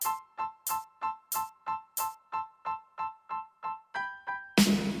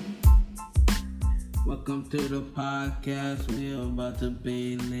Welcome to the podcast. We're about to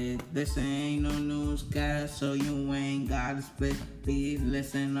be lit. This ain't no newscast, so you ain't gotta split. Please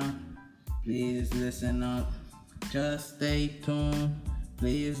listen up. Please listen up. Just stay tuned.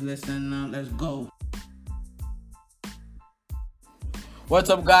 Please listen up. Let's go.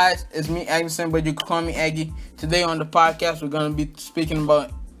 What's up, guys? It's me, Agneson, but you can call me Aggie. Today on the podcast, we're going to be speaking about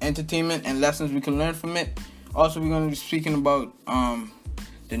entertainment and lessons we can learn from it. Also, we're going to be speaking about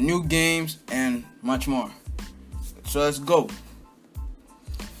the new games and much more. So let's go.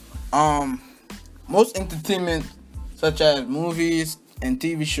 Most entertainment, such as movies and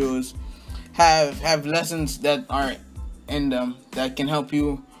TV shows, have lessons that are in them that can help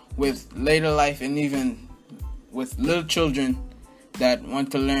you with later life and even with little children that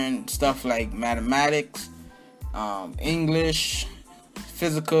want to learn stuff like mathematics, English,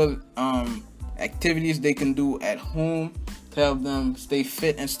 physical activities they can do at home to help them stay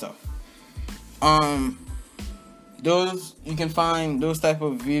fit and stuff. Those you can find those type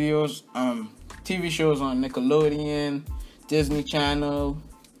of videos, TV shows on Nickelodeon, Disney Channel,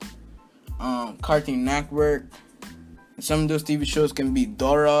 Cartoon Network. Some of those TV shows can be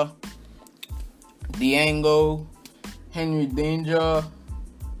Dora, Django, Henry Danger,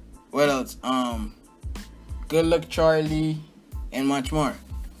 what else? Good Luck Charlie, and much more.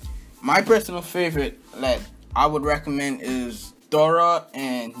 My personal favorite that I would recommend is Dora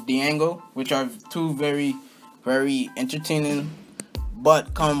and Django, which are two very, very entertaining,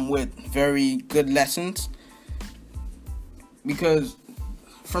 but come with very good lessons. Because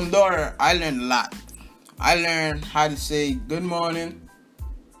from Dora, I learned a lot. I learned how to say good morning,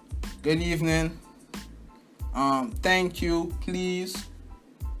 good evening, thank you, please.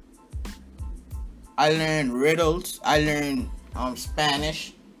 I learned riddles. I learned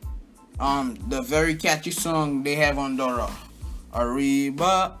Spanish. The very catchy song they have on Dora,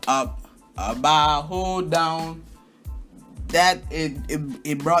 Arriba, up, abajo, down. That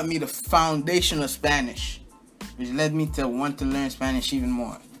it brought me the foundation of Spanish, which led me to want to learn Spanish even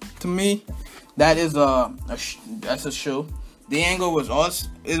more. To me, that is that's a show. Django was also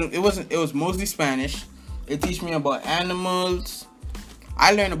it was mostly Spanish. It teach me about animals.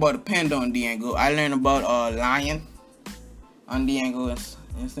 I learned about a panda on Django. I learned about a lion on Django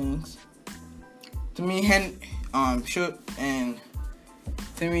and things. To me,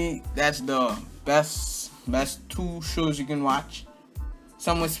 to me, that's the best two shows you can watch.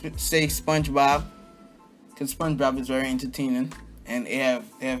 Some would say SpongeBob, because SpongeBob is very entertaining and they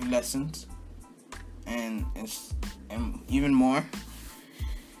have lessons and even more.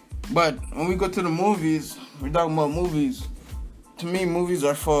 But when we go to the movies, we're talking about movies. To me, movies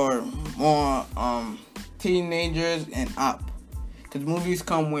are for more teenagers and up, because movies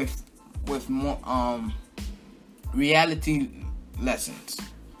come with more reality lessons,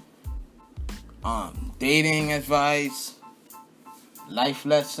 dating advice, life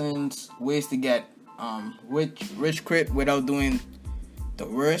lessons, ways to get rich quick without doing the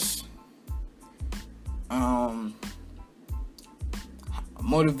worst,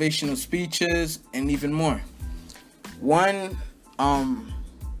 motivational speeches, and even more. One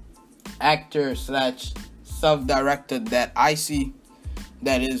actor / self-director that I see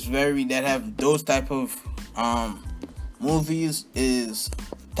that have those type of movies is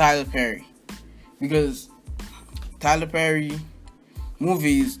Tyler Perry. Because Tyler Perry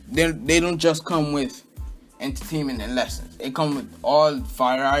movies, they don't just come with entertainment and lessons. They come with all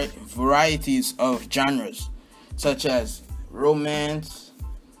varieties of genres, such as romance,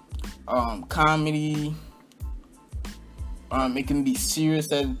 comedy. It can be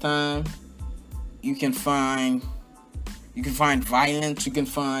serious at the time. You can find violence. You can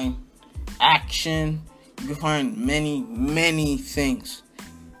find action. You can find many things.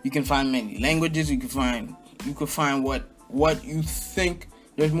 You can find many languages. You can find what you think.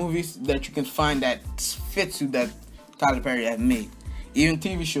 There's movies that you can find that fits you that Tyler Perry has made. Even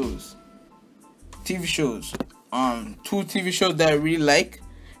TV shows. Two TV shows that I really like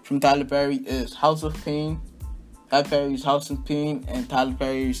from Tyler Perry is House of Pain. Tyler Perry's House of Pain and Tyler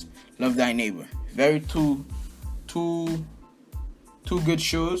Perry's Love Thy Neighbor. Very two good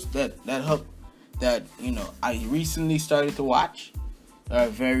shows that help, that I recently started to watch. Are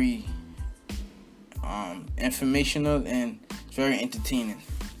very informational and very entertaining.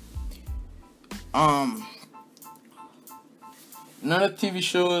 Another TV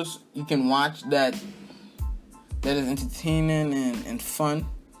shows you can watch that is entertaining and fun.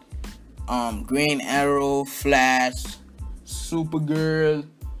 Green Arrow, Flash, Supergirl,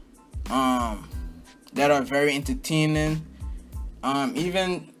 that are very entertaining.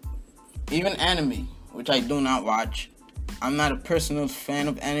 Even anime, which I do not watch. I'm not a personal fan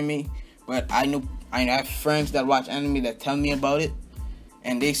of anime, but I know I have friends that watch anime that tell me about it,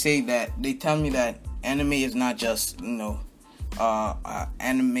 and they tell me that anime is not just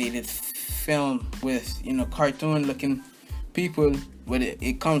animated film with cartoon looking people. With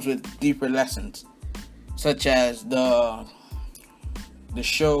it comes with deeper lessons, such as the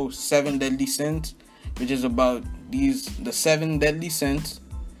show Seven Deadly Sins, which is about the 7 deadly sins,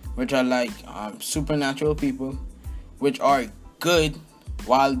 which are like supernatural people, which are good,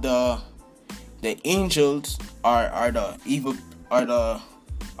 while the angels are the evil, are the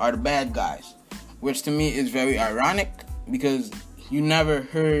bad guys, which to me is very ironic, because you have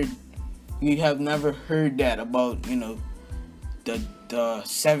never heard that about the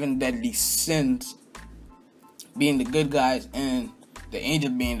 7 deadly sins being the good guys and the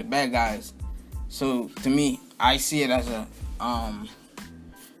angels being the bad guys. So to me, I see it as a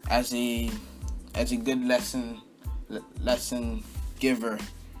good lesson giver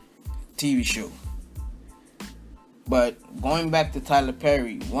TV show. But going back to Tyler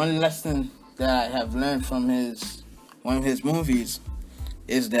Perry, one lesson that I have learned from one of his movies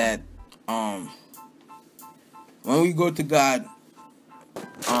is that when we go to God,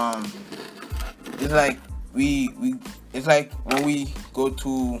 it's like it's like when we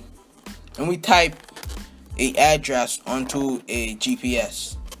type a address onto a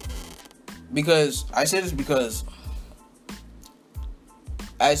GPS. Because I say this because,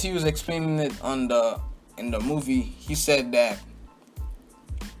 as he was explaining it in the movie, he said that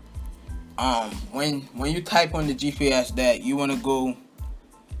when you type on the GPS that you want to go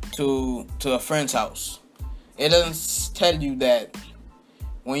to a friend's house, it doesn't tell you that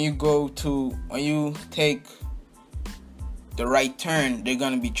when you take the right turn, there's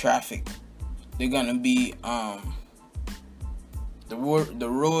gonna be traffic. They're gonna be the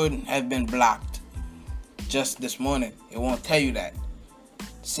road has been blocked just this morning. It won't tell you that.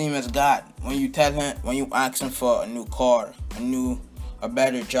 Same as God. When you ask him for a new car, a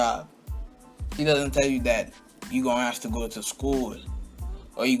better job, he doesn't tell you that you're gonna have to go to school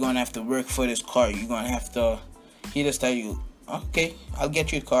or you're gonna have to work for this car. He just tell you, okay, I'll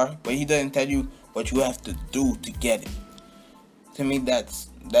get you a car, but he doesn't tell you what you have to do to get it. To me, that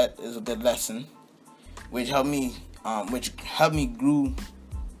is a good lesson, which helped me grew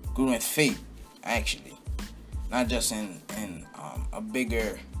in faith, actually, not just in a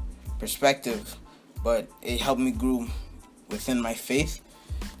bigger perspective, but it helped me grow within my faith,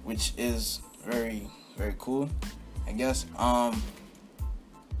 which is very, very cool, I guess. I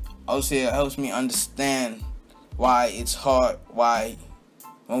would say it helps me understand why it's hard, why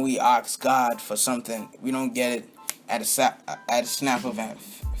when we ask God for something, we don't get it at a snap of a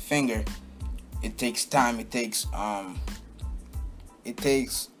finger. It takes time. It takes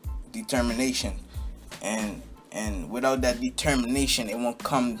determination, and without that determination, it won't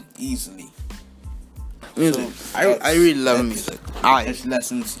come easily. Music. So I really love music. It's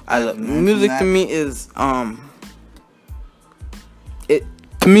lessons. I love music. To me is it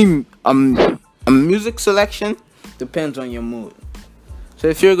to me a music selection depends on your mood. So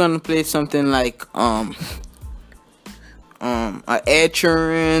if you're gonna play something like Ed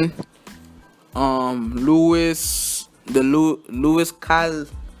Sheeran, Louis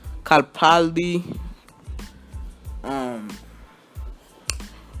Capaldi,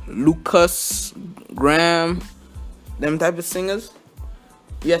 Lucas Graham, them type of singers,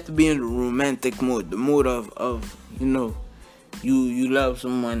 you have to be in the romantic mood, the mood of you love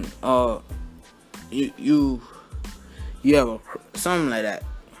someone, or you have something like that.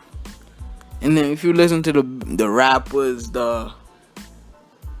 And then if you listen to the rappers, the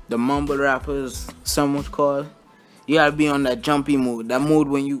mumble rappers, some would call, you gotta be on that jumpy mood, that mood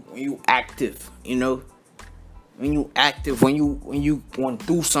when you active, when you active, when you want to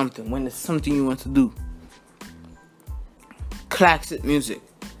do something, when it's something you want to do. Classic music,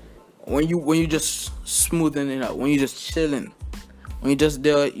 when you just smoothing it out, when you just chilling, when you just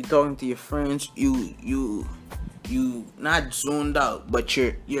there, you talking to your friends, you not zoned out, but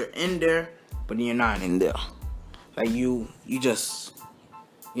you're in there, but you're not in there. Like you just,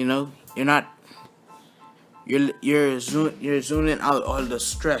 you're not. You're zooming out all the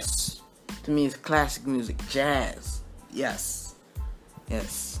stress. To me, it's classic music, jazz. Yes.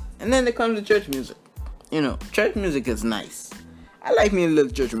 And then there comes the church music. Church music is nice. I like me a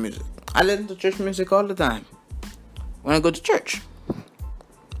little church music. I listen to church music all the time when I go to church.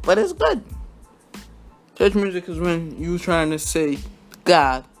 But it's good. Church music is when you trying to say,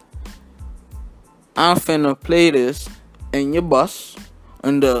 God, I'm finna play this in your bus,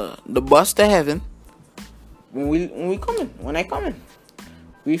 on the bus to heaven. When I come in,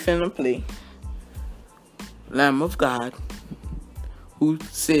 we finna play Lamb of God, who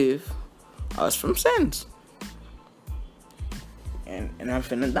save, Us from Sense. And I'm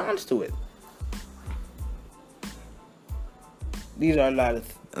finna dance to it. These are a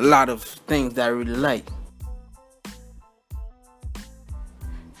lot of things that I really like.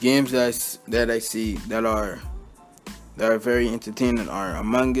 Games that I see that are very entertaining are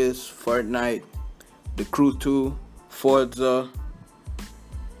Among Us, Fortnite, The Crew 2, Forza,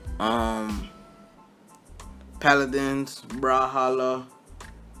 Paladins, Brawlhalla,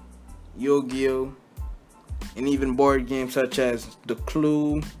 Yu-Gi-Oh, and even board games such as The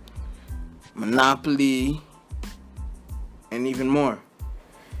Clue, Monopoly, and even more.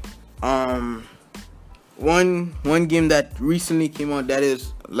 One game that recently came out that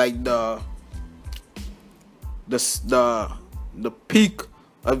is like the peak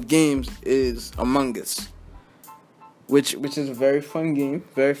of games is Among Us, which is a very fun game,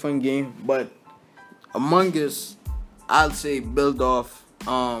 but Among Us, I'll say, build off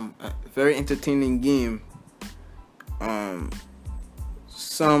a very entertaining game.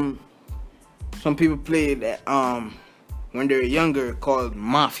 Some people play it when they're younger, called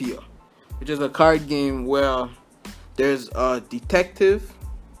Mafia, which is a card game where there's a detective,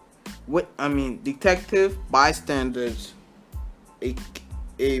 bystanders,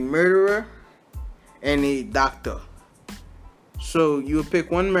 a murderer, and a doctor. So you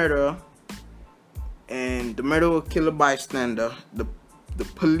pick one murderer, and the murderer will kill a bystander. The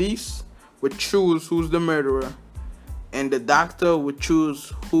police would choose who's the murderer, and the doctor would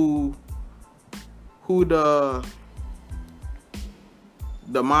choose who the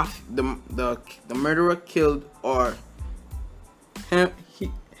murderer killed, or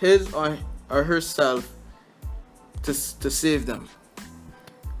his or herself, to save them.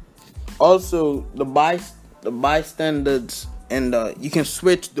 Also, the bystanders, and you can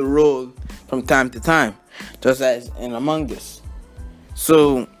switch the role from time to time, just as in Among Us.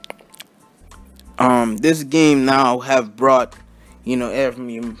 So, this game now have brought,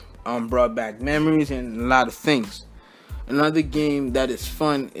 brought back memories and a lot of things. Another game that is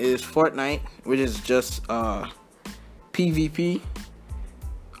fun is Fortnite, which is just PvP,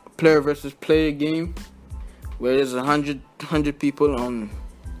 player versus player game, where there's 100 people on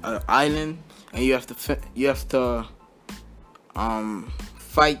an island, and you have to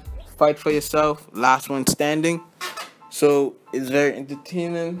fight for yourself, last one standing. So it's very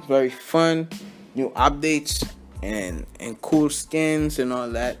entertaining, very fun, new updates and cool skins and all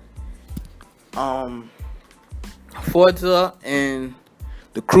that. Forza and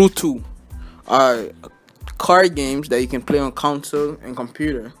The Crew 2 are card games that you can play on console and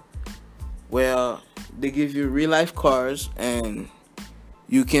computer, where they give you real life cars, and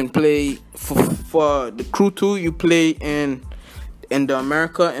you can play for The Crew 2 you play in the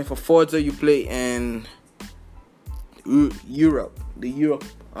America, and for Forza you play in Europe,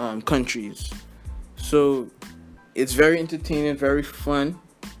 countries. So it's very entertaining, very fun.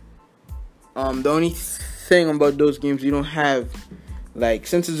 The only thing about those games, you don't have, like,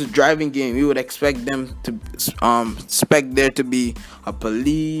 since it's a driving game, you would expect there to be a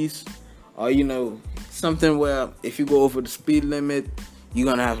police, or something where if you go over the speed limit, you're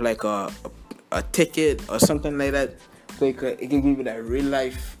gonna have like a ticket or something like that. So it can give you that real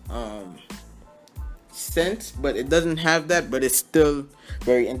life sense, but it doesn't have that, but it's still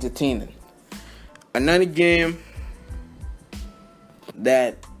very entertaining. Another game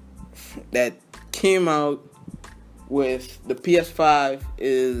that came out with the PS5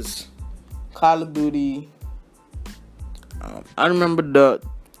 is Call of Duty. I remember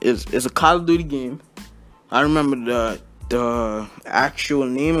it's a Call of Duty game. I remember the actual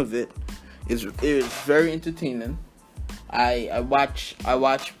name of it. It is very entertaining. I watch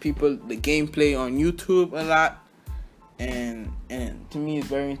people, the gameplay on YouTube a lot, and to me it's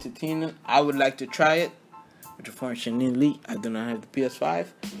very entertaining. I would like to try it, but unfortunately I do not have the PS5,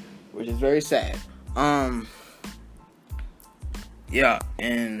 which is very sad. Yeah,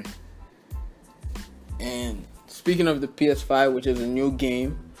 and speaking of the PS5, which is a new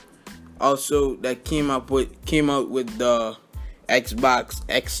game, also that came out with the Xbox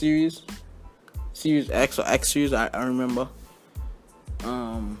X Series X or X Series, I remember.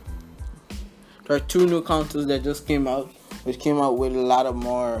 There are two new consoles that just came out, which came out with a lot of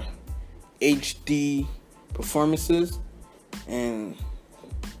more HD performances and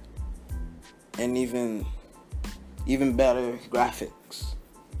even better graphics.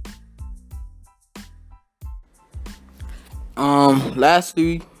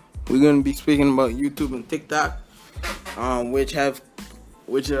 Lastly, we're gonna be speaking about YouTube and TikTok, which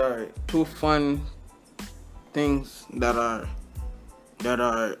are two fun things that are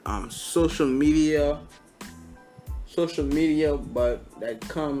social media, but that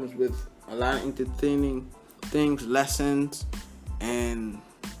comes with a lot of entertaining things, lessons, and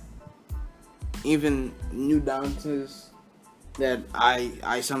even new dances that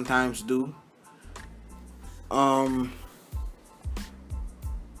I sometimes do.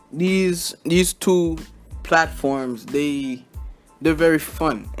 These two platforms, they're very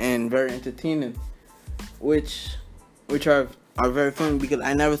fun and very entertaining, which are very fun, because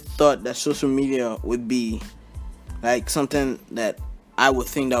I never thought that social media would be like something that I would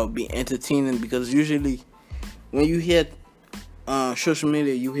think that would be entertaining, because usually when you hear social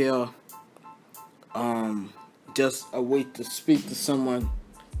media, you hear just a way to speak to someone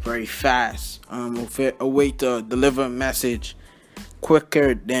very fast, a way to deliver a message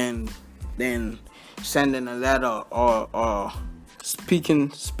quicker than sending a letter, or speaking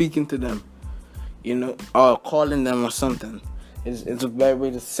to them, or calling them or something. It's a better way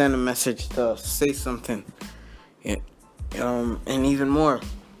to send a message, to say something, yeah, and even more.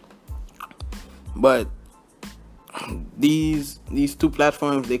 But these two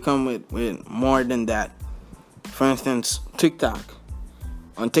platforms, they come with more than that. For instance, TikTok.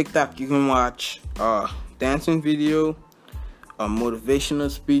 On TikTok, you can watch a dancing video, a motivational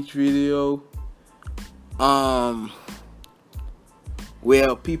speech video,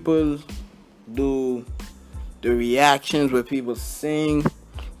 where people do the reactions, where people sing.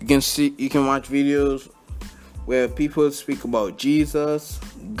 You can watch videos where people speak about Jesus,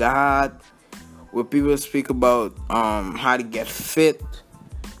 God, where people speak about how to get fit,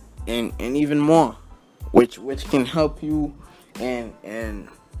 and even more, which can help you and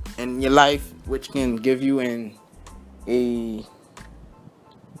your life, which can give you a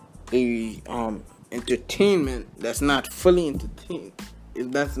entertainment that's not fully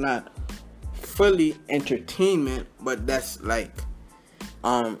entertainment, but that's like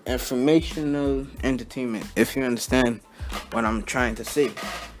informational entertainment, if you understand what I'm trying to say.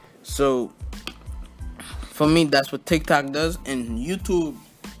 So for me, that's what TikTok does. And YouTube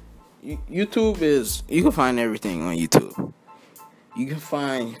is, you can find everything on YouTube. You can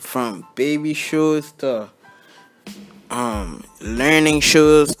find from baby shows to learning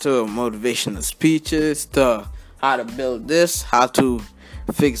shows, to motivational speeches, to how to build this, how to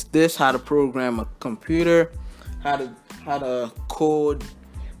fix this, how to program a computer, how to code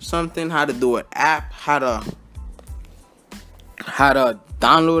something, how to do an app, how to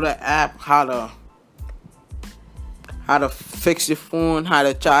download an app, how to fix your phone, how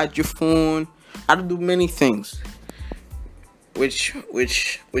to charge your phone, how to do many things, which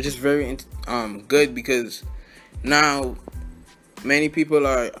is very good, because now many people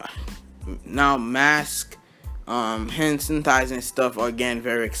are now mask, hand sanitizing stuff are getting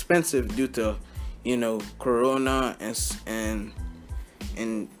very expensive due to corona and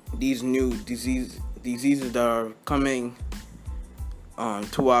these new diseases that are coming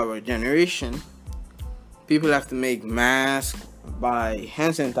to our generation. People have to make masks by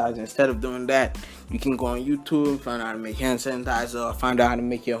hand sanitizer. Instead of doing that, you can go on YouTube, find out how to make hand sanitizer, find out how to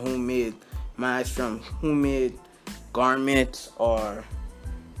make your homemade masks from homemade garments, or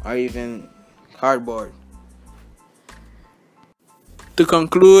even cardboard. To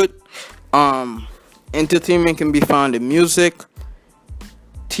conclude, entertainment can be found in music,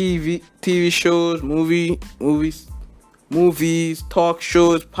 TV shows, movies, talk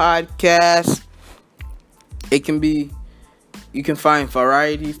shows, podcasts. You can find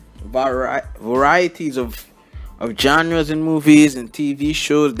varieties of genres in movies and TV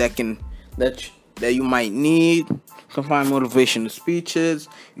shows that you might need. You can find motivational speeches.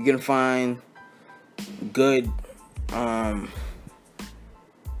 You can find good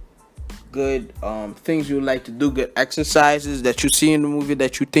things you would like to do, good exercises that you see in the movie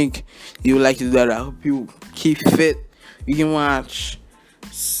that you think you would like to do that help you keep fit. You can watch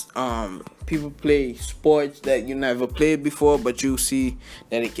people play sports that you never played before, but you see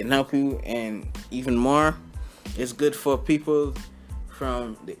that it can help you, and even more. It's good for people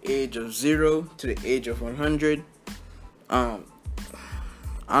from the age of 0 to the age of 100. I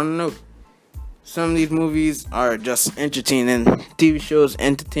don't know. Some of these movies are just entertaining. TV shows,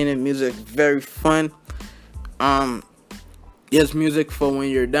 entertaining. Music, very fun. There's music for when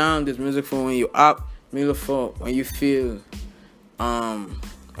you're down. There's music for when you're up. Music for when you feel,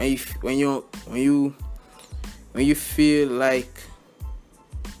 when you feel like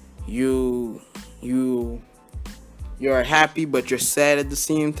you're happy but you're sad at the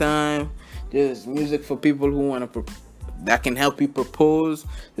same time. There's music for people who want to that can help you propose.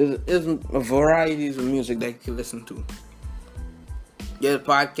 There's a variety of music that you can listen to. There's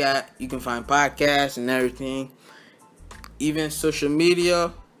podcast. You can find podcasts and everything. Even social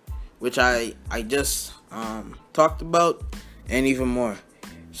media, which I just talked about, and even more.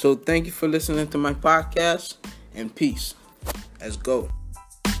 So thank you for listening to my podcast, and peace. Let's go.